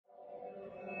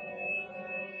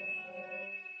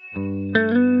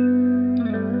Namo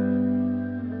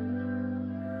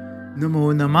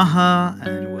Namaha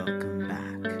and welcome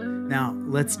back. Now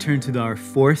let's turn to our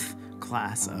fourth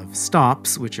class of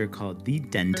stops, which are called the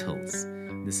dentals.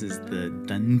 This is the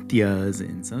dantyas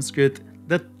in Sanskrit,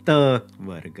 the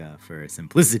t-varga for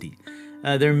simplicity.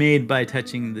 They're made by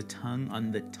touching the tongue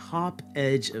on the top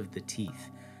edge of the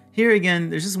teeth. Here again,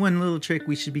 there's just one little trick.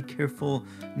 We should be careful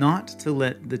not to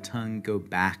let the tongue go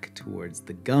back towards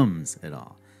the gums at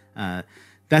all.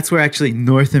 That's where actually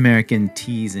North American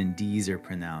T's and D's are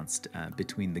pronounced,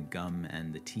 between the gum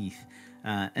and the teeth.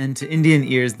 And to Indian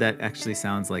ears, that actually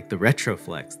sounds like the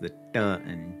retroflex, the t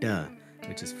and d,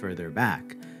 which is further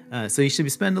back. So you should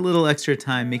spend a little extra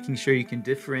time making sure you can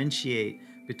differentiate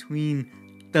between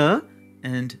t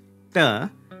and d,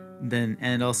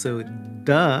 and also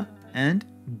d and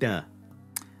d.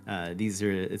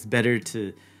 It's better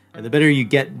to, the better you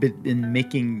get in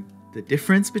making the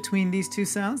difference between these two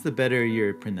sounds, the better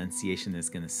your pronunciation is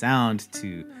going to sound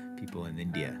to people in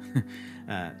India.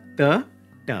 Da,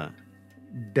 da,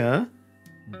 da,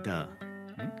 da.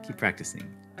 Right? Keep practicing.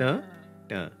 Da,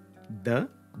 da, da,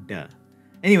 da.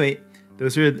 Anyway,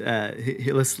 those are.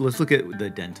 Let's look at the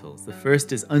dentals. The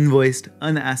first is unvoiced,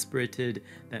 unaspirated.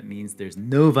 That means there's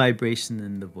no vibration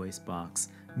in the voice box,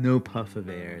 no puff of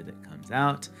air that comes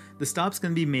out. The stop's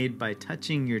going to be made by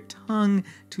touching your tongue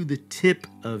to the tip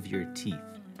of your teeth.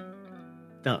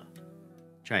 Duh.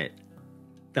 Try it.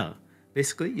 Duh.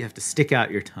 Basically, you have to stick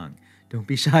out your tongue. Don't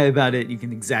be shy about it. You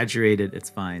can exaggerate it. It's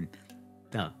fine.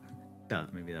 Duh. Duh.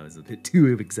 Maybe that was a bit too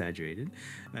exaggerated.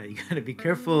 You got to be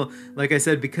careful. Like I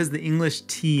said, because the English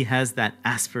T has that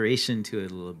aspiration to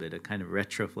it a little bit, a kind of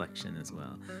retroflexion as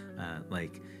well.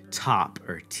 Like top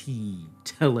or tea,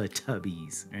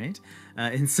 Teletubbies, right?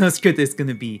 In Sanskrit, it's going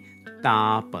to be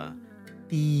tapa,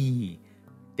 tea,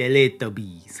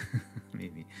 Teletubbies,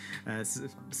 maybe. So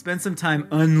spend some time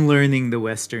unlearning the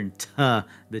Western ta,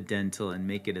 the dental, and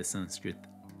make it a Sanskrit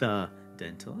the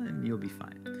dental, and you'll be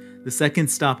fine. The second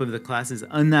stop of the class is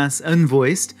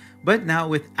unvoiced, but now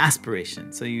with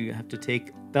aspiration. So you have to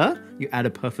take the, you add a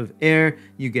puff of air,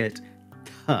 you get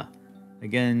ta.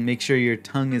 Again, make sure your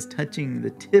tongue is touching the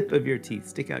tip of your teeth.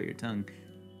 Stick out your tongue.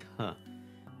 Ta.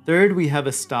 Third, we have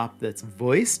a stop that's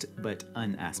voiced but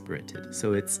unaspirated.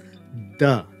 So it's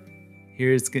the.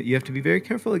 You have to be very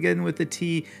careful again with the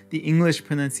T. The English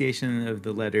pronunciation of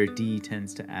the letter D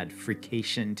tends to add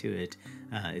frication to it.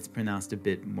 It's pronounced a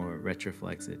bit more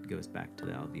retroflex. It goes back to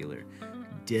the alveolar.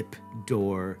 Dip,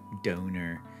 door,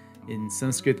 donor. In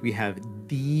Sanskrit, we have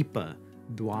deepa,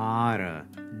 dwara,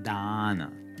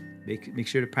 dana. Make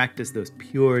sure to practice those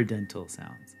pure dental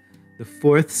sounds. The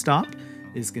fourth stop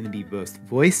is going to be both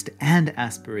voiced and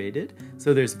aspirated.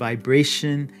 So there's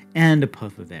vibration and a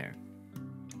puff of air.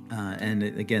 And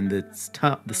again, the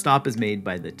stop is made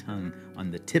by the tongue on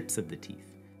the tips of the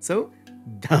teeth. So,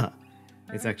 duh.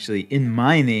 It's actually in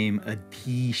my name,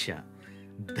 Adisha.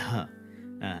 Duh.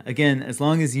 Again, as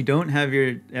long as you do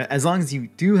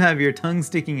have your tongue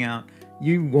sticking out,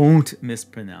 you won't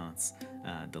mispronounce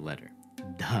the letter.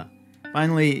 Duh.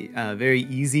 Finally, a very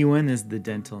easy one is the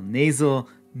dental nasal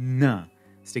na.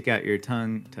 Stick out your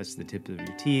tongue, touch the tip of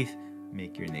your teeth,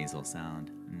 make your nasal sound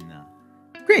na.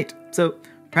 Great. So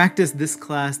practice this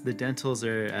class. The dentals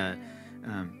are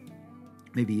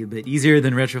maybe a bit easier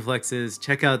than retroflexes.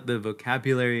 Check out the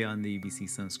vocabulary on the UBC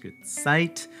Sanskrit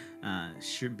site.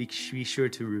 Be sure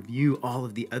to review all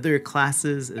of the other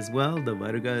classes as well, the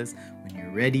vargas. When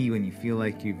you're ready, when you feel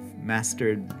like you've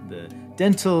mastered the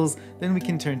dentals, then we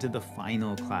can turn to the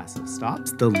final class of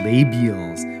stops, the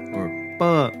labials or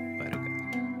pa-varga.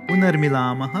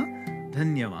 Punarmilamaha.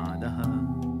 Dhanyavadaha.